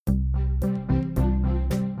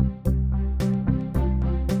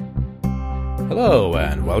Hello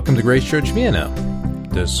and welcome to Grace Church Vienna.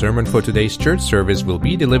 The sermon for today's church service will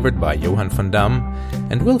be delivered by Johann van Dam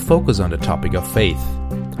and will focus on the topic of faith.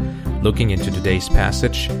 Looking into today's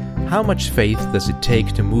passage, how much faith does it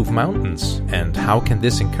take to move mountains, and how can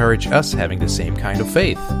this encourage us having the same kind of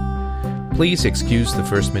faith? Please excuse the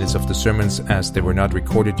first minutes of the sermons as they were not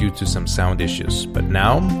recorded due to some sound issues. But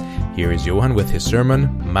now, here is Johann with his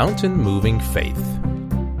sermon, Mountain Moving Faith.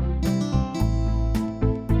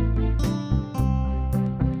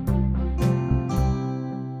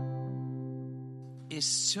 Is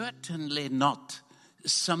certainly not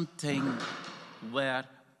something where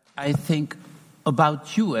I think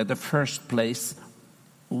about you at the first place.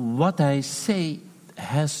 What I say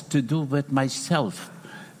has to do with myself,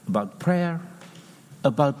 about prayer,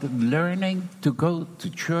 about learning to go to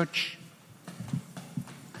church,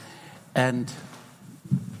 and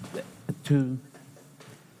to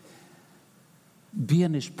be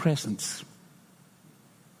in His presence.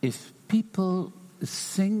 If people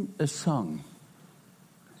sing a song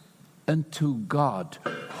unto God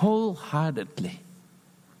wholeheartedly,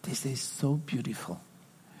 this is so beautiful.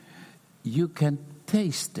 You can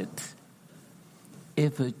taste it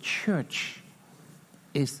if a church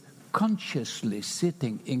is consciously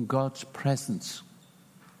sitting in God's presence.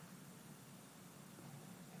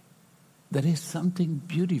 There is something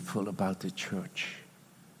beautiful about the church.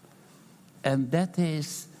 And that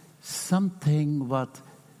is something what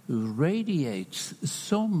radiates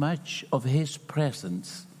so much of His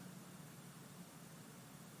presence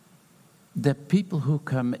that people who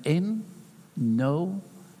come in know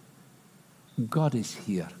God is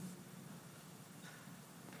here.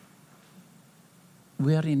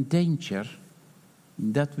 We are in danger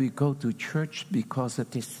that we go to church because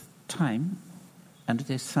it is time and it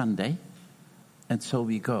is Sunday, and so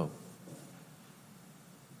we go.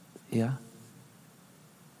 Yeah?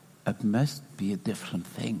 It must be a different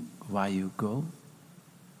thing why you go.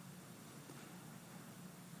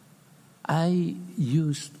 I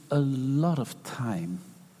used a lot of time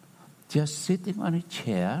just sitting on a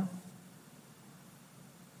chair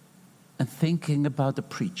and thinking about the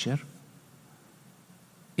preacher,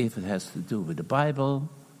 if it has to do with the Bible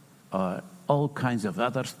or all kinds of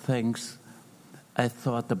other things I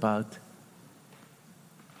thought about.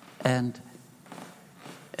 And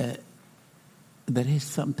there is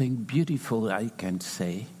something beautiful I can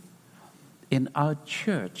say. In our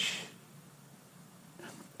church,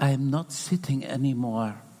 I am not sitting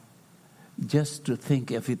anymore just to think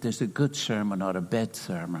if it is a good sermon or a bad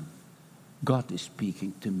sermon. God is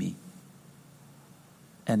speaking to me.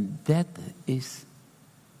 And that is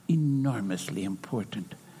enormously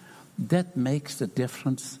important. That makes a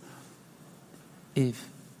difference if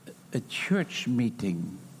a church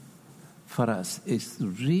meeting for us is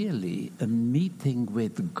really a meeting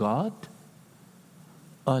with God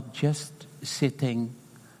or just sitting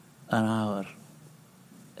an hour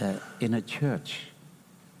in a church.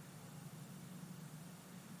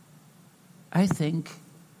 I think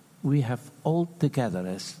we have all together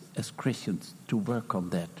as Christians to work on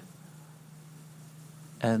that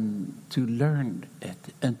and to learn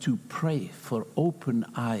it and to pray for open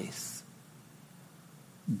eyes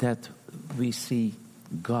that we see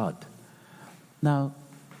God. Now,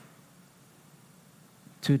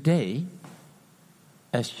 today,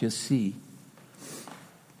 as you see,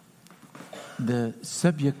 the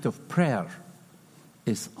subject of prayer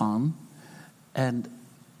is on, and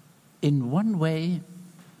in one way,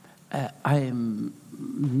 I am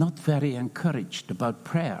not very encouraged about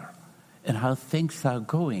prayer and how things are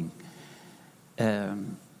going.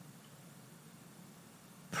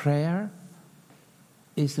 Prayer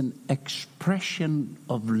is an expression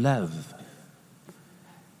of love.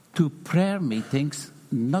 To prayer meetings,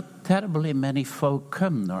 not terribly many folk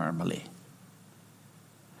come normally.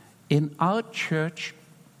 In our church,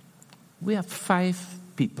 we have 5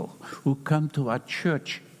 people who come to our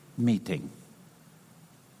church meeting.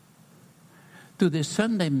 To the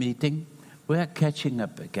Sunday meeting, we are catching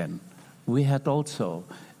up again. We had also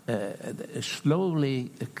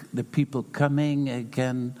slowly the people coming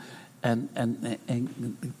again and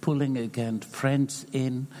pulling again friends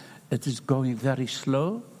in. It is going very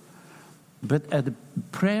slow. But at the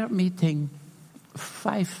prayer meeting,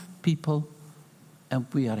 5 people, and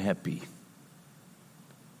we are happy.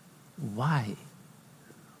 Why?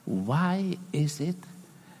 Why is it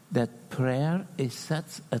that prayer is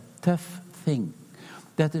such a tough thing?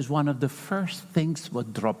 That is one of the first things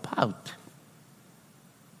what drop out.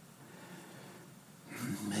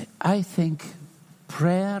 I think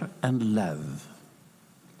prayer and love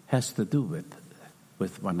has to do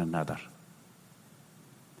with one another.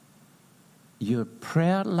 Your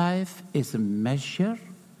prayer life is a measure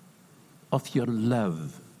of your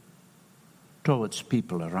love towards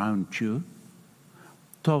people around you,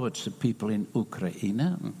 towards the people in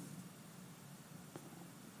Ukraine,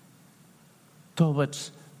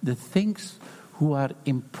 towards the things who are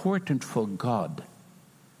important for God.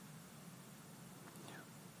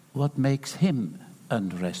 What makes him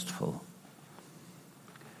unrestful?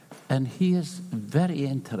 And he is very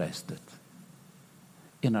interested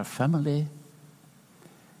in our family,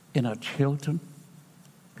 in our children,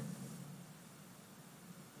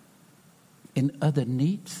 in other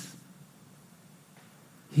needs.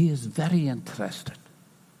 He is very interested.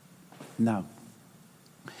 Now,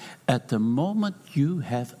 at the moment you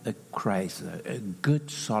have a crisis, a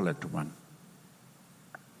good, solid one,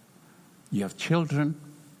 you have children,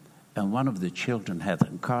 and one of the children had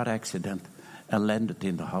a car accident and landed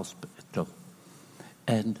in the hospital.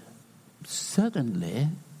 And suddenly,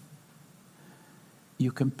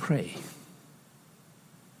 you can pray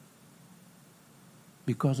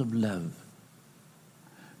because of love,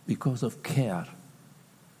 because of care.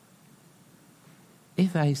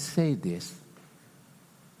 If I say this,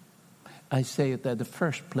 I say it at the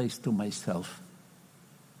first place to myself,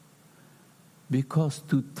 because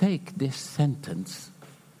to take this sentence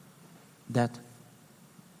that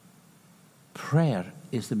prayer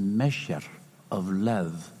is a measure of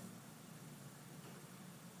love,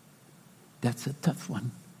 that's a tough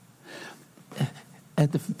one.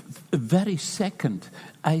 At the very second,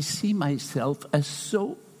 I see myself as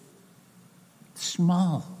so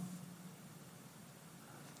small.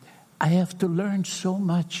 I have to learn so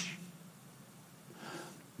much.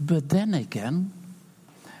 But then again,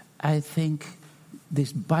 I think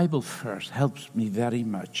this Bible verse helps me very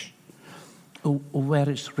much, where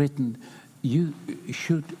it's written, you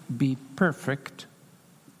should be perfect,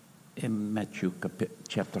 in Matthew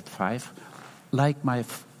chapter 5, like my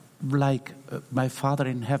Father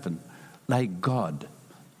in heaven, like God.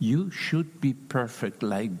 You should be perfect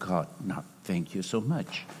like God. Now, thank you so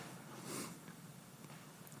much.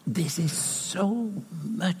 This is so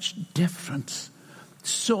much difference.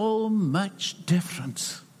 So much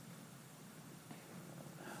difference.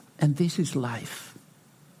 And this is life.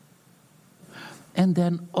 And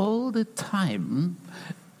then all the time,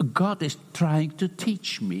 God is trying to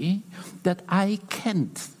teach me that I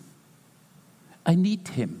can't. I need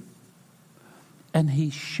him. And he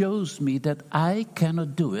shows me that I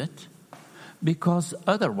cannot do it, because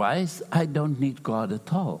otherwise I don't need God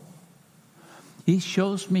at all. He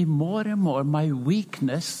shows me more and more my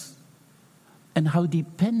weakness and how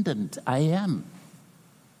dependent I am.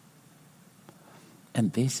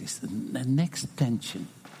 And this is the next tension,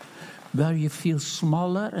 where you feel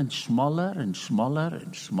smaller and smaller and smaller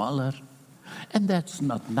and smaller. And that's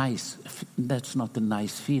not nice. That's not a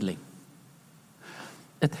nice feeling.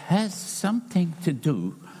 It has something to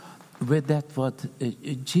do with that what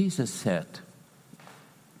Jesus said,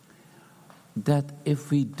 that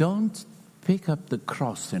if we don't pick up the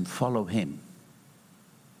cross and follow him,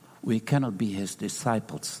 we cannot be his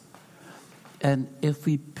disciples. And if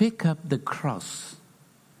we pick up the cross,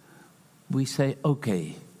 we say,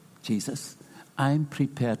 okay, Jesus, I'm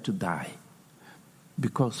prepared to die,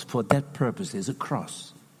 because for that purpose is a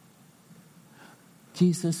cross.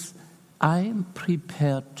 Jesus, I'm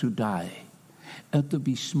prepared to die and to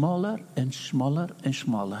be smaller and smaller and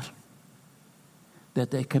smaller,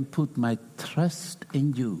 that I can put my trust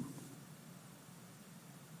in you.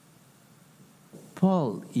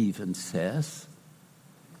 Paul even says,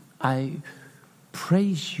 I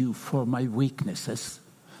praise you for my weaknesses,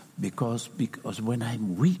 because when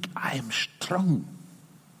I'm weak, I am strong.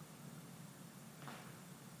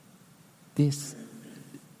 This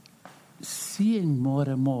seeing more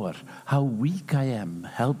and more how weak I am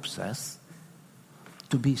helps us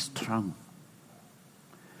to be strong.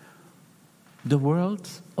 The world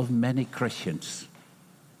of many Christians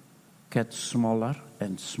gets smaller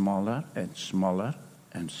and smaller and smaller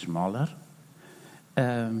and smaller.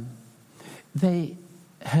 They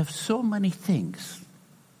have so many things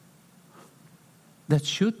that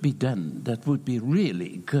should be done that would be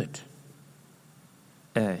really good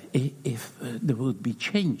if there would be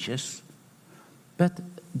changes, but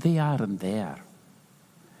they aren't there.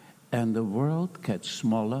 And the world gets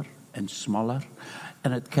smaller and smaller,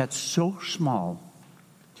 and it gets so small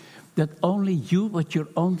that only you with your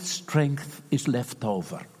own strength is left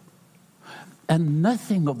over. And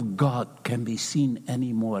nothing of God can be seen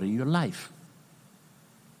anymore in your life.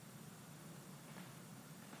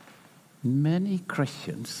 Many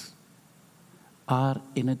Christians are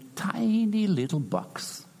in a tiny little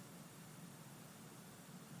box.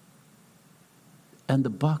 and the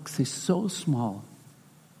box is so small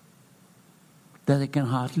that it can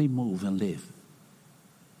hardly move and live.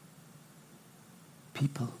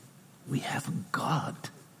 People, we have God.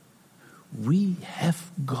 We have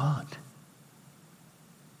God.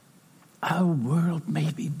 Our world may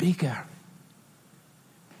be bigger.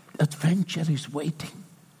 Adventure is waiting.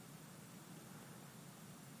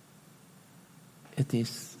 It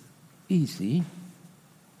is easy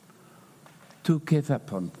to give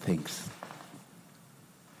up on things.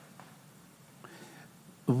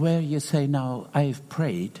 Where you say, now, I've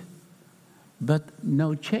prayed, but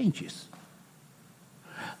no changes.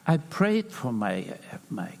 I prayed for my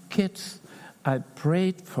kids. I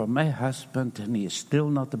prayed for my husband, and he is still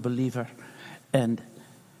not a believer. And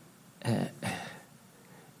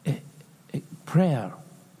prayer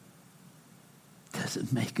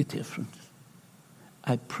doesn't make a difference.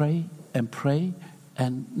 I pray,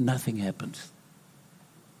 and nothing happens.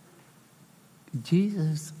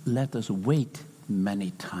 Jesus let us wait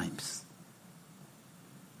many times.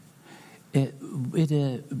 With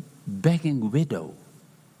a begging widow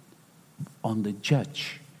on the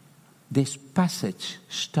judge, this passage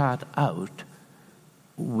starts out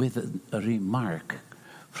with a remark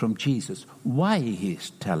from Jesus why he is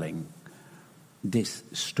telling this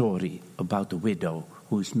story about the widow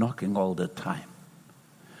who is knocking all the time.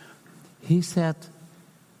 He said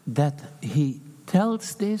that he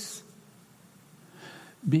tells this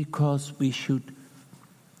because we should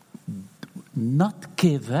not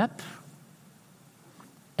give up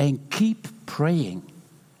and keep praying.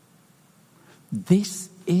 This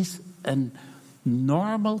is a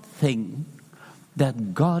normal thing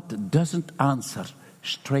that God doesn't answer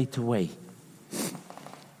straight away.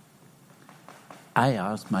 I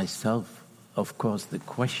ask myself, of course, the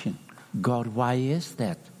question, God, why is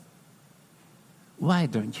that? Why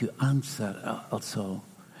don't you answer also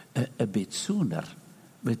a bit sooner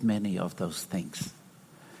with many of those things?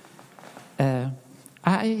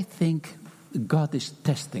 I think God is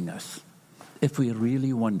testing us if we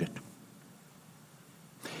really want it.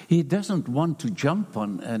 He doesn't want to jump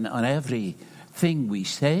on everything we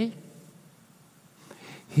say.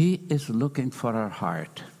 He is looking for our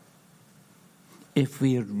heart. If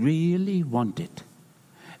we really want it.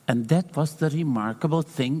 And that was the remarkable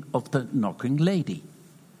thing of the knocking lady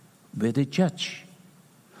with the judge.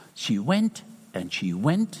 She went, and she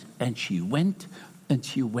went, and she went, and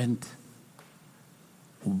she went.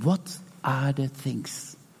 What are the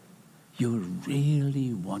things you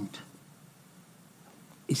really want?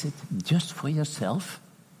 Is it just for yourself?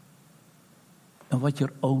 And what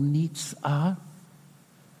your own needs are?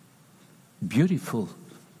 Beautiful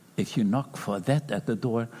if you knock for that at the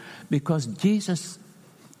door, because Jesus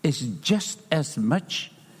is just as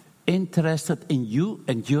much interested in you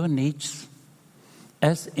and your needs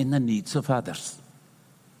as in the needs of others.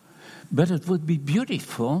 But it would be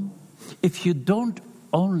beautiful if you don't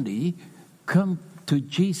only come to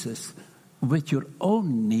Jesus with your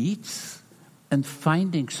own needs and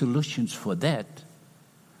finding solutions for that,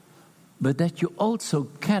 but that you also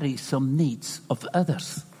carry some needs of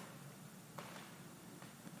others.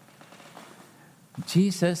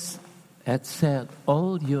 Jesus had said,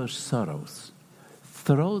 all your sorrows,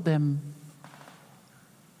 throw them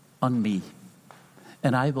on me,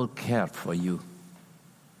 and I will care for you.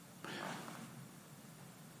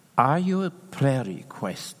 Are you a prayer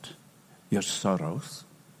request, your sorrows?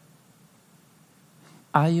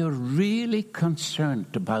 Are you really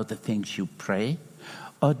concerned about the things you pray?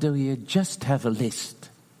 Or do you just have a list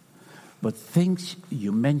with things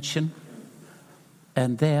you mention?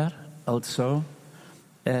 And there also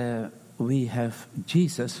we have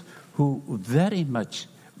Jesus, who very much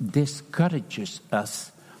discourages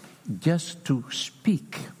us just to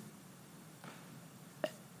speak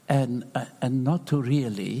and not to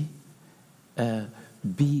really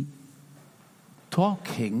be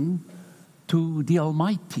talking to the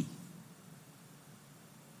Almighty.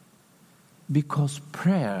 Because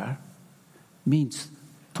prayer means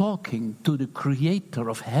talking to the Creator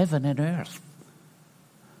of heaven and earth.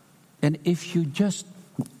 And if you just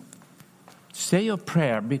say your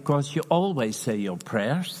prayer because you always say your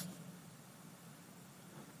prayers,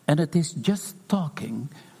 and it is just talking,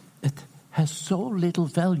 it has so little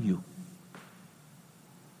value.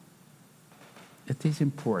 It is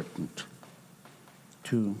important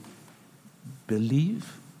to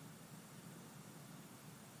believe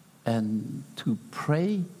and to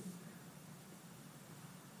pray.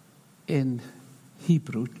 In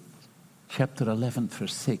Hebrew chapter 11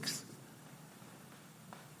 verse 6,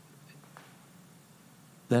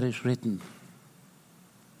 there is written,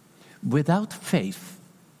 without faith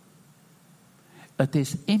it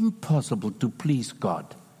is impossible to please God.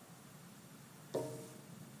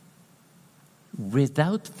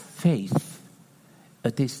 Without faith,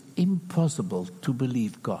 it is impossible to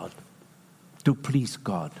believe God, to please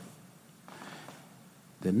God.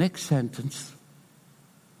 The next sentence,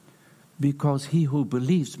 because he who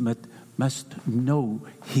believes must know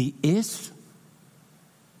he is,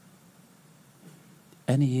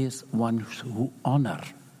 and he is one who honor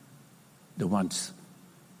the ones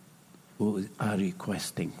who are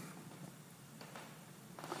requesting.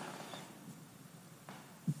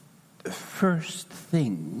 The first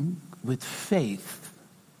thing with faith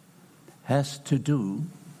has to do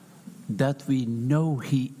that we know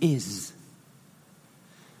he is.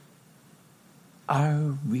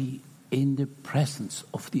 Are we in the presence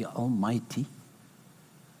of the Almighty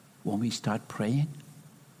when we start praying?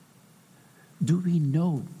 Do we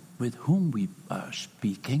know with whom we are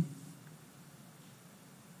speaking?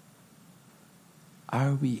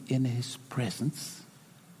 Are we in his presence?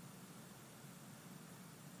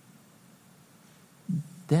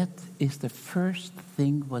 That is the first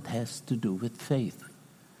thing what has to do with faith.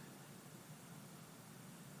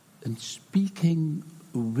 And speaking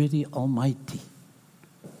with the Almighty.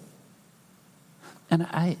 And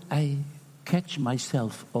I catch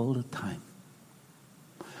myself all the time.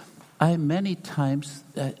 Many times,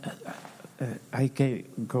 I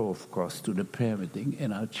go, of course, to the prayer meeting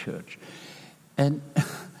in our church. And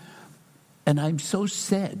I'm so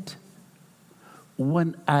sad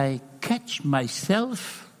when I catch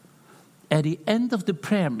myself at the end of the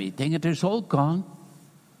prayer meeting, it is all gone,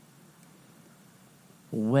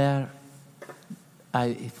 where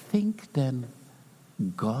I think then,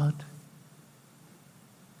 God,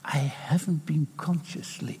 I haven't been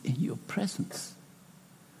consciously in your presence.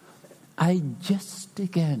 I just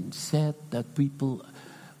again said that people,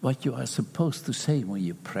 what you are supposed to say when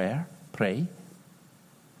you pray,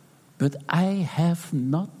 but I have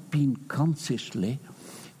not been consciously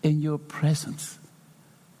in your presence.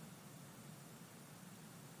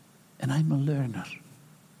 And I'm a learner.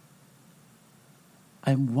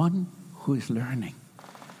 I'm one who is learning.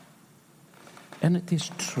 And it is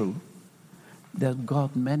true that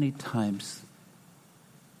God many times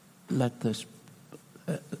let us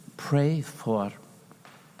pray for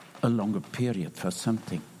a longer period for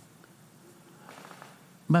something.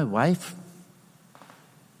 My wife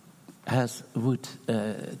would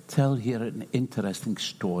tell here an interesting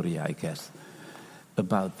story, I guess,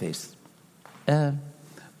 about this.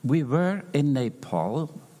 We were in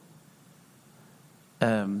Nepal,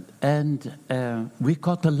 and we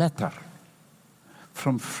got a letter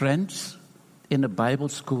from friends in a Bible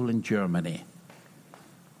school in Germany.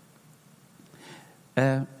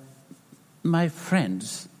 My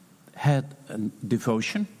friends had a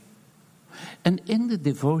devotion, and in the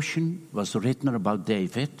devotion was written about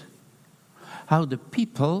David, how the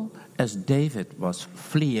people, as David was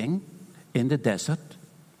fleeing in the desert,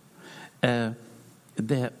 there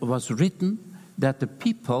was written that the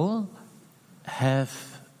people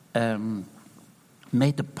have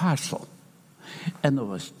made a parcel. And there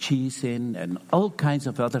was cheese in and all kinds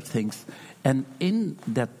of other things. And in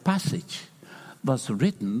that passage was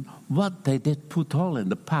written what they did put all in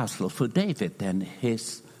the parcel for David and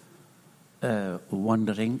his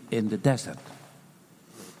wandering in the desert.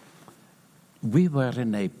 We were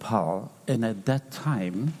in Nepal, and at that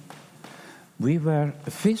time we were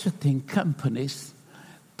visiting companies,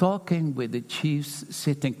 talking with the chiefs,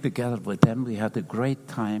 sitting together with them. We had a great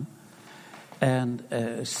time, and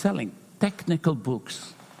selling technical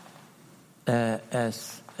books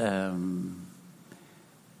as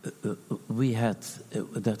we had,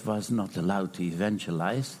 that was not allowed to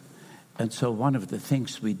evangelize. And so one of the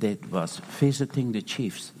things we did was visiting the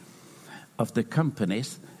chiefs of the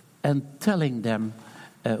companies and telling them,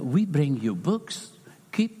 we bring you books,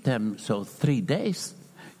 keep them so 3 days.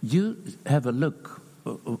 You have a look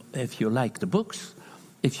if you like the books.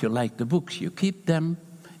 If you like the books, you keep them.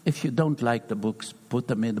 If you don't like the books, put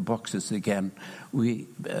them in the boxes again. We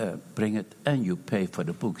bring it, and you pay for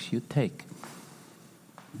the books you take.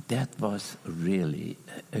 That was really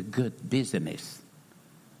a good business,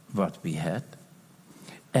 what we had.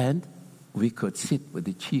 And we could sit with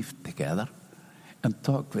the chief together and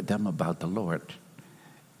talk with them about the Lord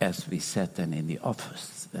as we sat then in the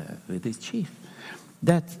office with the chief.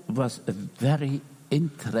 That was a very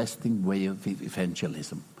interesting way of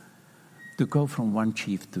evangelism, to go from one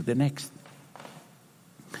chief to the next.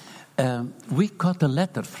 We got a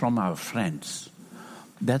letter from our friends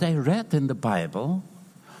that I read in the Bible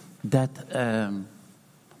that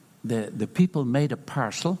the people made a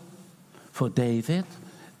parcel for David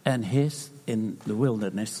and his in the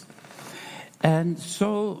wilderness. And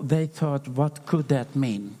so they thought, what could that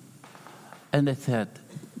mean? And they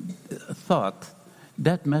thought,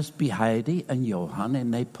 that must be Heidi and Johan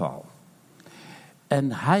in Nepal.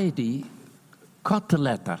 And Heidi got the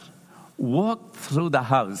letter, walked through the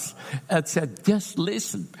house, and said, just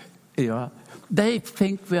listen, they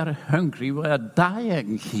think we're hungry, we're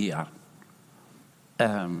dying here.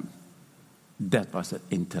 That was an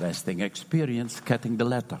interesting experience, getting the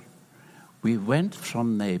letter. We went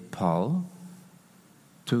from Nepal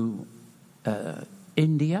to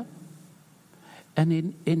India, and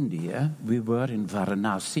in India we were in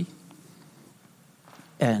Varanasi,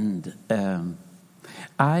 and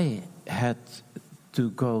I had to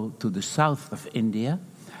go to the south of India.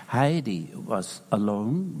 Heidi was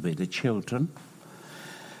alone with the children,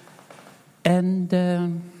 and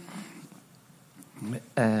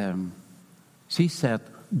she said,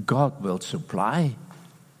 God will supply.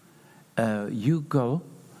 You go,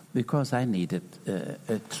 because I needed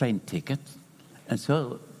a train ticket. And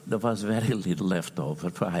so there was very little left over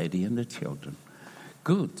for Heidi and the children.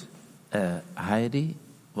 Good. Heidi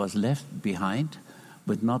was left behind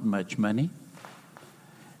with not much money.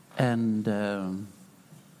 And the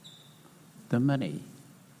money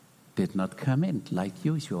did not come in like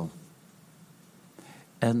usual.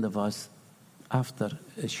 And there was, after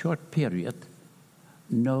a short period,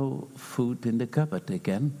 no food in the cupboard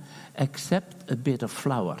again, except a bit of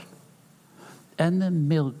flour. And the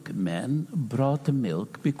milkman brought the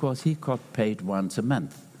milk because he got paid once a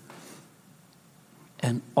month.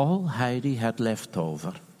 And all Heidi had left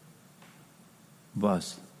over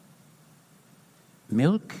was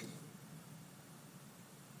milk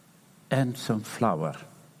and some flour.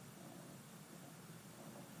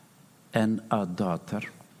 And our daughter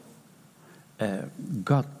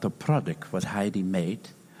got the product what Heidi made,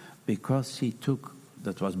 because she took,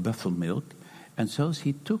 that was buffalo milk, and so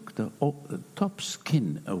she took the top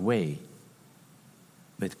skin away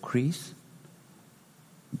with grease.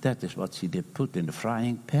 That is what she did, put in the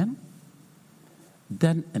frying pan.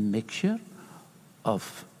 Then a mixture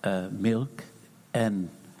of milk and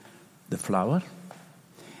the flour,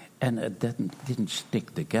 and it didn't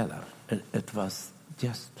stick together. It was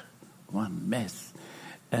just one mess.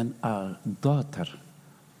 And our daughter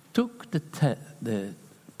took the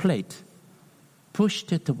plate,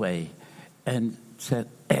 pushed it away, and said,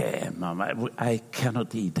 Mama, I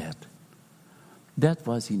cannot eat that. That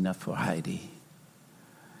was enough for Heidi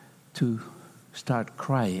to start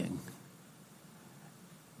crying,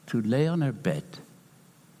 to lay on her bed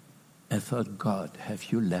and thought, God, have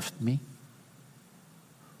you left me?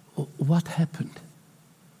 What happened?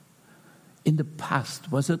 In the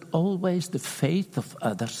past, was it always the faith of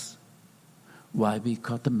others why we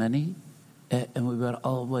got the money and we were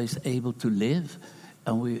always able to live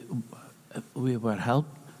and we were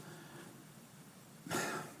helped?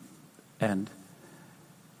 And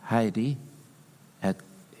Heidi had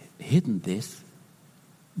hidden this.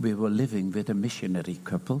 We were living with a missionary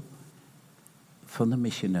couple, from the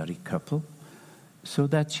missionary couple, so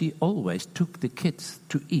that she always took the kids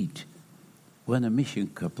to eat when a mission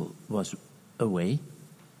couple was away.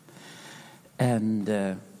 And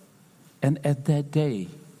at that day,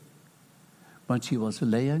 when she was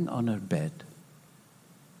laying on her bed,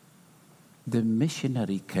 the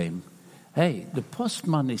missionary came. Hey, the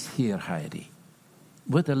postman is here, Heidi,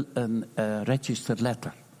 with a registered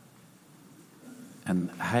letter.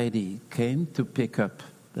 And Heidi came to pick up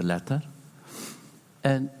the letter.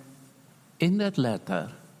 And in that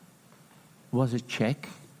letter was a check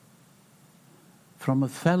from a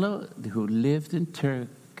fellow who lived in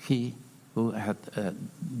Turkey, who had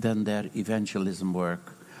done their evangelism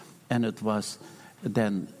work. And it was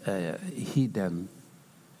then, he then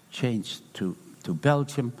changed to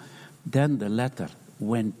Belgium. Then the letter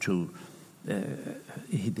went to,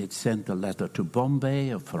 he did send a letter to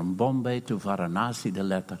Bombay, or from Bombay to Varanasi, the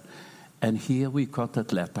letter. And here we got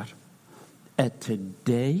that letter at a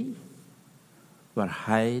day where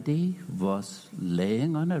Heidi was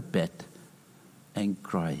laying on her bed and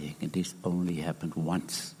crying. And this only happened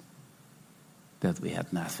once, that we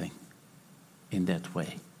had nothing in that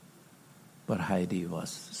way. But Heidi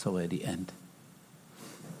was so at the end.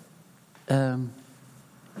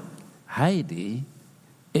 Heidi,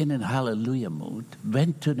 in a hallelujah mood,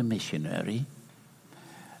 went to the missionary,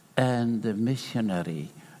 and the missionary,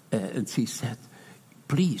 and she said,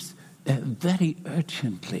 please, very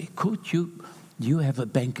urgently, could you have a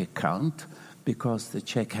bank account, because the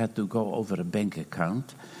check had to go over a bank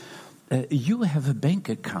account. You have a bank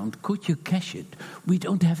account, could you cash it? We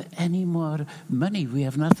don't have any more money, we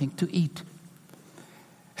have nothing to eat.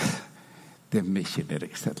 The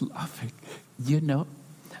missionary said, laughing,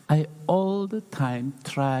 I all the time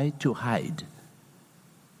try to hide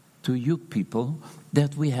to you people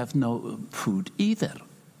that we have no food either.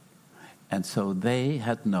 And so they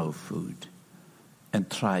had no food and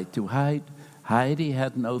tried to hide. Heidi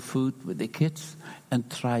had no food with the kids and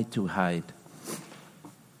tried to hide.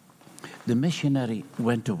 The missionary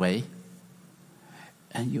went away,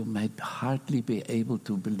 and you might hardly be able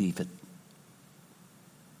to believe it.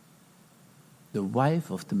 The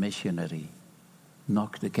wife of the missionary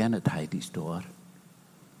knocked again at Heidi's door,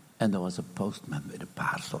 and there was a postman with a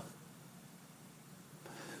parcel.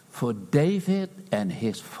 For David and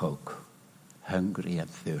his folk, hungry and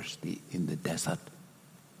thirsty in the desert.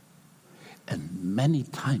 And many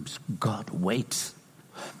times God waits.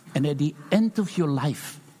 And at the end of your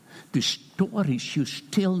life, the stories you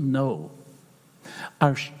still know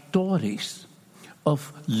are stories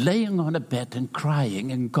of laying on a bed and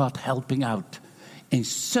crying and God helping out in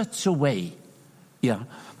such a way,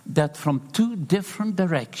 that from two different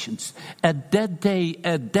directions, at that day,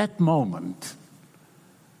 at that moment,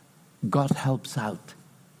 God helps out.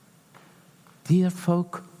 Dear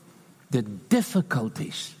folk, the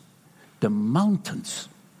difficulties, the mountains,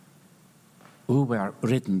 who were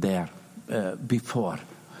written there before,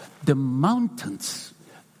 the mountains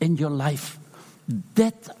in your life,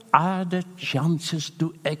 that are the chances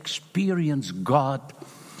to experience God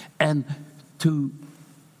and to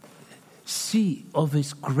see of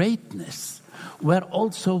His greatness, where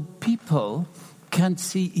also people can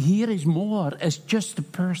see here is more as just a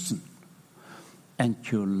person. And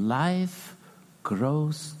your life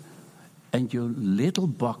grows and your little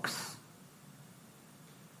box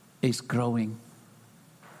is growing.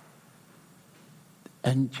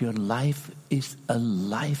 And your life is a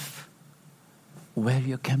life where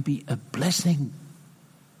you can be a blessing.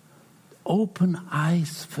 Open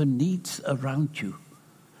eyes for needs around you.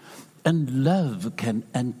 And love can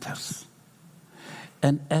enter.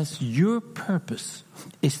 And as your purpose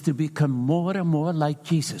is to become more and more like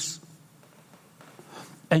Jesus,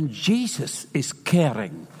 and Jesus is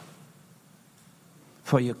caring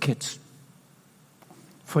for your kids,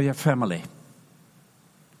 for your family.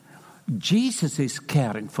 Jesus is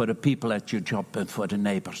caring for the people at your job and for the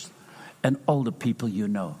neighbors and all the people you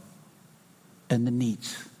know and the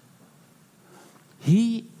needs.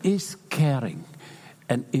 He is caring.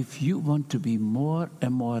 And if you want to be more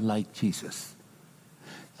and more like Jesus,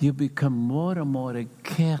 you become more and more a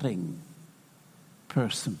caring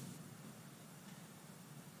person.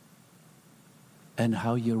 And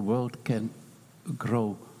how your world can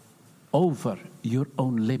grow over your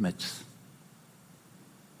own limits.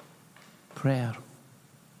 Prayer.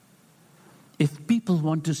 If people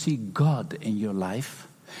want to see God in your life,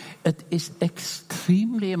 it is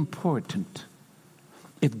extremely important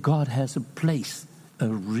if God has a place, a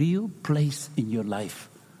real place in your life.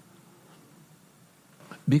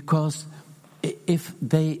 Because if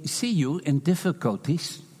they see you in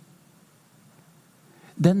difficulties,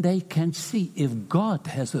 then they can see if God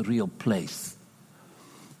has a real place.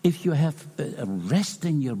 If you have a rest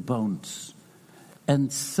in your bones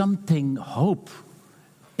and something, hope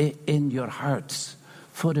in your hearts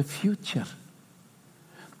for the future.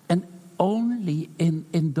 And only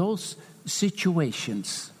in those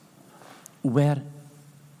situations where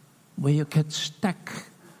you get stuck,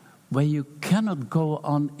 where you cannot go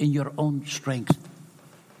on in your own strength,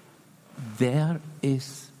 there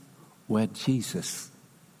is where Jesus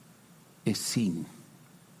is seen.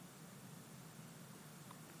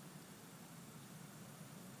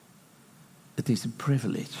 It is a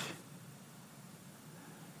privilege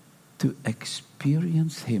to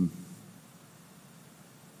experience Him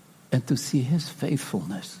and to see His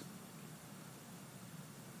faithfulness.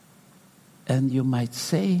 And you might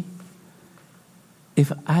say,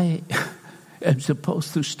 if I am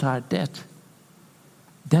supposed to start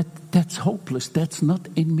that's hopeless, that's not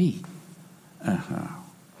in me.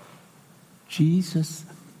 Jesus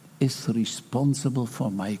is responsible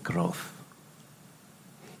for my growth.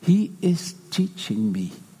 He is teaching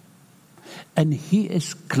me. And He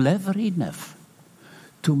is clever enough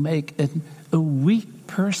to make a weak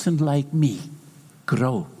person like me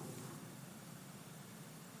grow.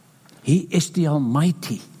 He is the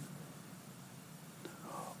Almighty.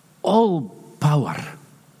 All power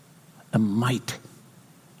and might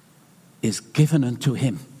is given unto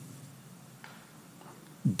Him.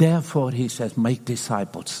 Therefore, He says, make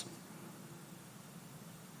disciples.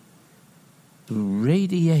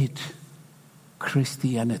 Radiate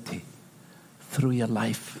Christianity through your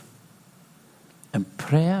life. And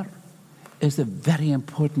prayer is a very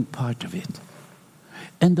important part of it.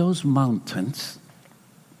 And those mountains,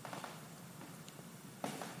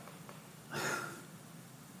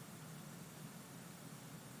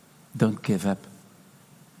 Don't give up.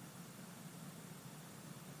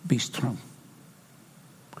 Be strong.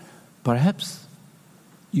 Perhaps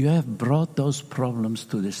you have brought those problems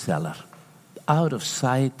to the cellar, out of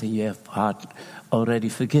sight, and you have already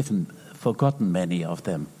forgotten many of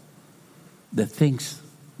them, the things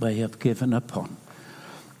that you have given up on.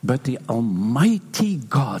 But the Almighty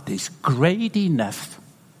God is great enough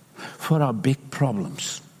for our big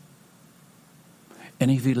problems. And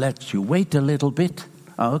if He lets you wait a little bit,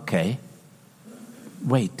 okay,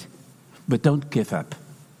 wait, but don't give up.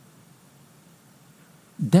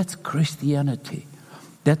 That's Christianity.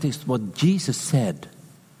 That is what Jesus said.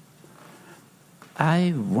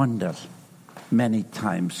 I wonder many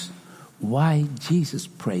times why Jesus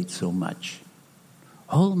prayed so much.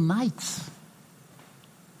 Whole nights.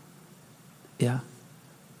 Yeah.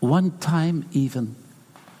 One time even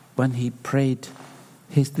when He prayed,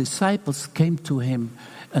 His disciples came to Him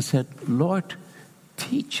and said, Lord,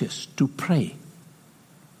 teach us to pray.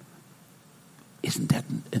 Isn't that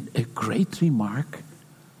a great remark?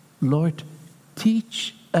 Lord,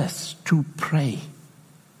 teach us to pray.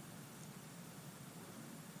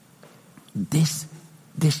 This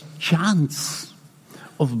chance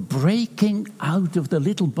of breaking out of the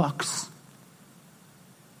little box.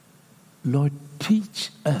 Lord, teach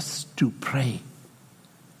us to pray.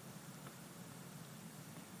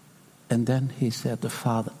 And then He said, the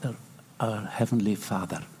Father, our Heavenly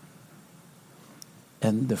Father.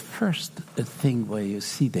 And the first thing where you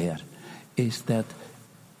see there is that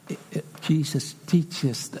Jesus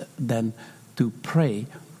teaches them to pray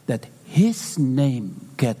that His name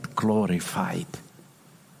get glorified.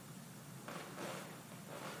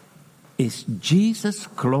 Is Jesus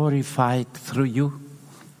glorified through you,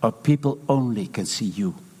 or people only can see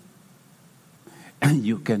you? And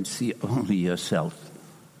you can see only yourself?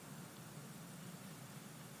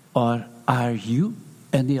 Or are you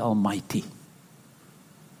and the Almighty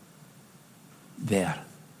there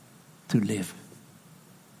to live?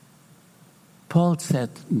 Paul said,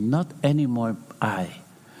 not anymore I,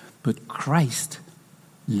 but Christ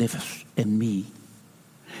liveth in me.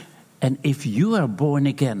 And if you are born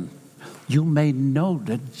again, you may know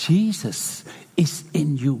that Jesus is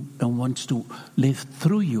in you and wants to live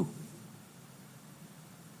through you.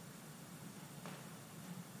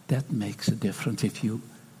 That makes a difference if you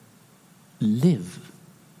live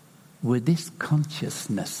with this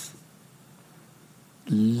consciousness.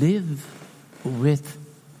 Live with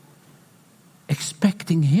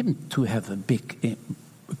expecting Him to have a big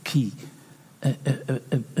key, a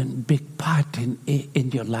big part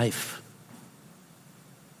in your life.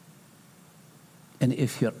 And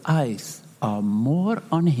if your eyes are more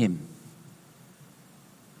on Him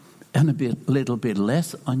and a little bit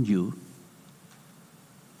less on you,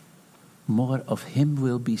 more of Him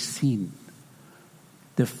will be seen.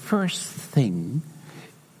 The first thing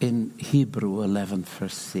in Hebrew 11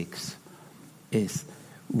 verse 6 is,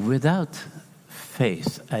 without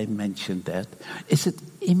faith, I mentioned that, is it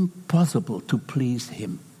impossible to please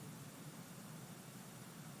Him?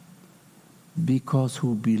 Because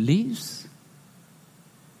who believes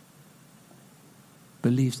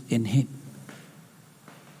in Him.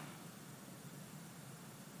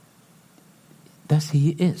 Thus He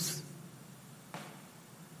is.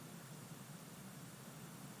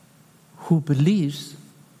 Who believes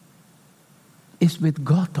is with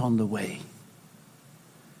God on the way.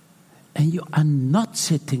 And you are not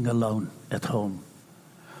sitting alone at home.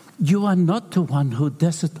 You are not the one who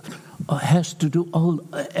does it or has to do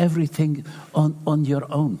everything on your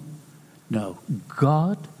own. No,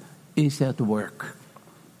 God is at work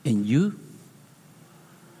in you,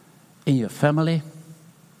 in your family.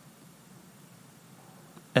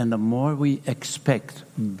 And the more we expect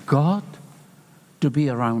God to be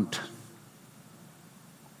around,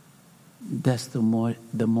 that's the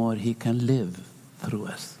more He can live through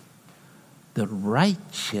us. The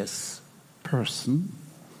righteous person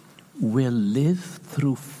will live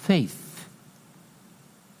through faith.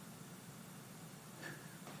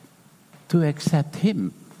 To accept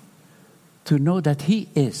Him, to know that He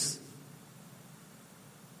is.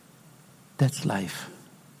 That's life.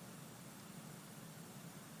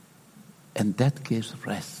 And that gives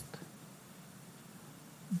rest.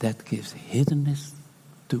 That gives hiddenness,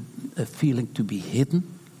 a feeling to be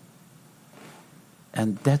hidden.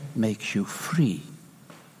 And that makes you free.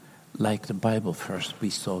 Like the Bible verse we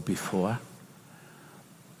saw before.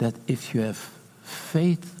 That if you have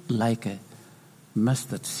faith like a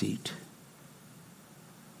mustard seed.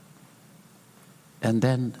 And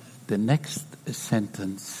then the next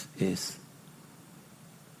sentence is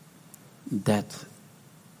that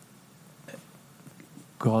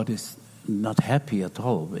God is not happy at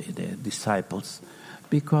all with the disciples,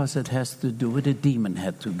 because it has to do with a demon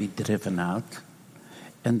had to be driven out.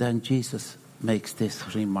 And then Jesus makes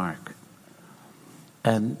this remark.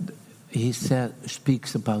 And he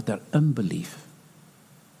speaks about their unbelief.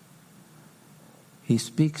 He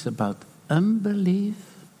speaks about unbelief,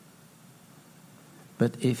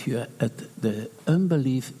 but if the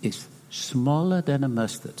unbelief is smaller than a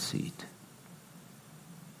mustard seed.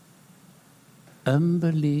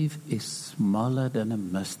 Unbelief is smaller than a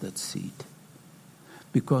mustard seed.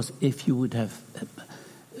 Because if you would have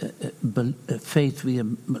faith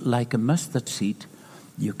like a mustard seed,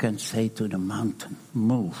 you can say to the mountain,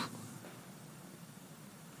 move.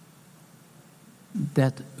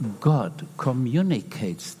 That God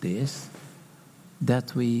communicates this,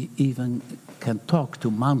 that we even can talk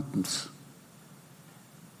to mountains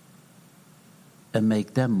and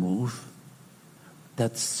make them move,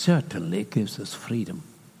 that certainly gives us freedom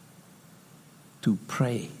to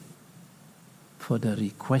pray for the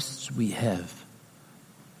requests we have,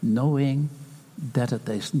 knowing that it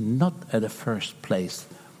is not at the first place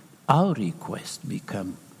our request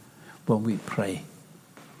become when we pray.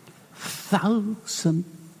 1,000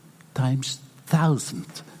 times 1,000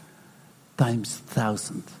 times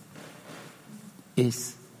 1,000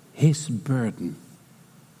 is his burden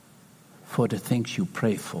for the things you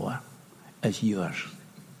pray for as yours.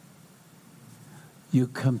 You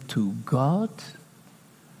come to God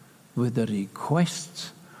with the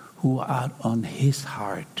requests who are on his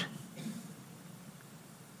heart.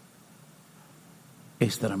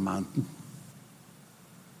 Is there a mountain?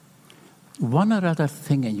 One or other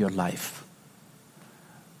thing in your life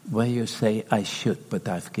where you say, I should, but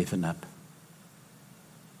I've given up.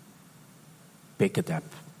 Pick it up.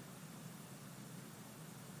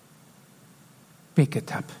 Pick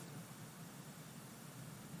it up.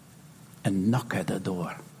 And knock at the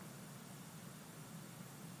door.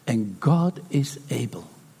 And God is able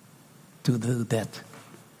to do that.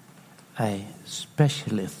 I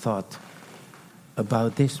especially thought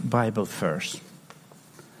about this Bible verse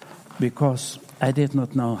because I did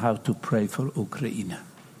not know how to pray for Ukraine.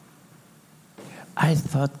 I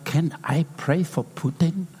thought, can I pray for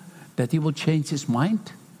Putin that he will change his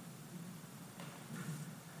mind?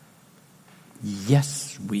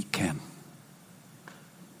 Yes, we can.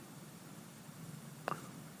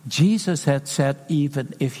 Jesus had said,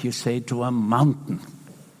 even if you say to a mountain,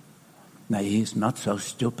 now he's not so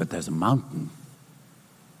stupid as a mountain,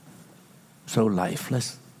 so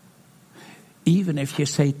lifeless. Even if you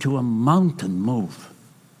say to a mountain, move.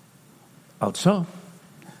 Also,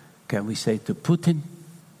 can we say to Putin,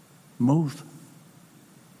 move?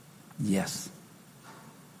 Yes.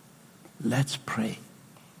 Let's pray.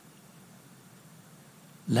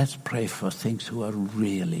 Let's pray for things who are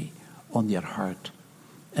really on your heart.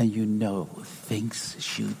 And you know things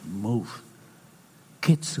should move.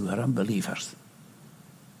 Kids who are unbelievers.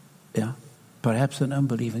 Yeah? Perhaps an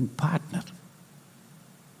unbelieving partner.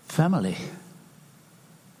 Family.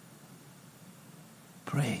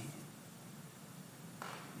 Pray.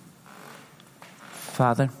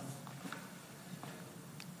 Father,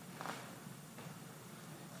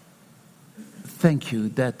 thank you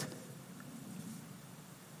that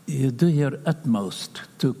you do your utmost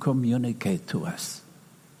to communicate to us.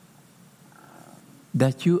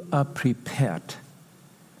 That you are prepared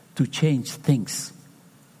to change things.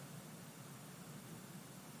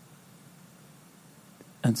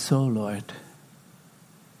 And so, Lord,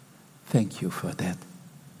 thank you for that.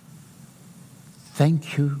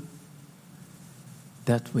 Thank you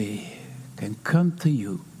that we can come to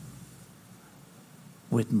you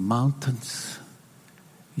with mountains,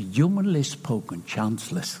 humanly spoken,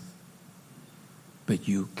 chanceless, but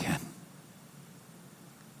you can.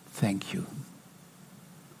 Thank you.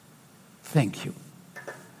 Thank you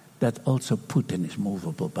that also Putin is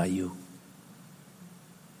movable by you.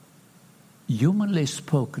 Humanly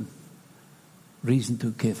spoken, reason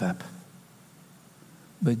to give up.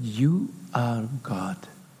 But you are God.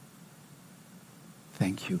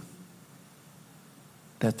 Thank you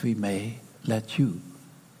that we may let you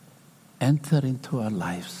enter into our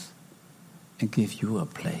lives and give you a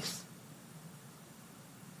place.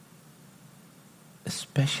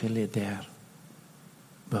 Especially there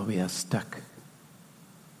where we are stuck.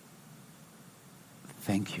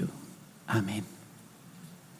 Thank you. Amen.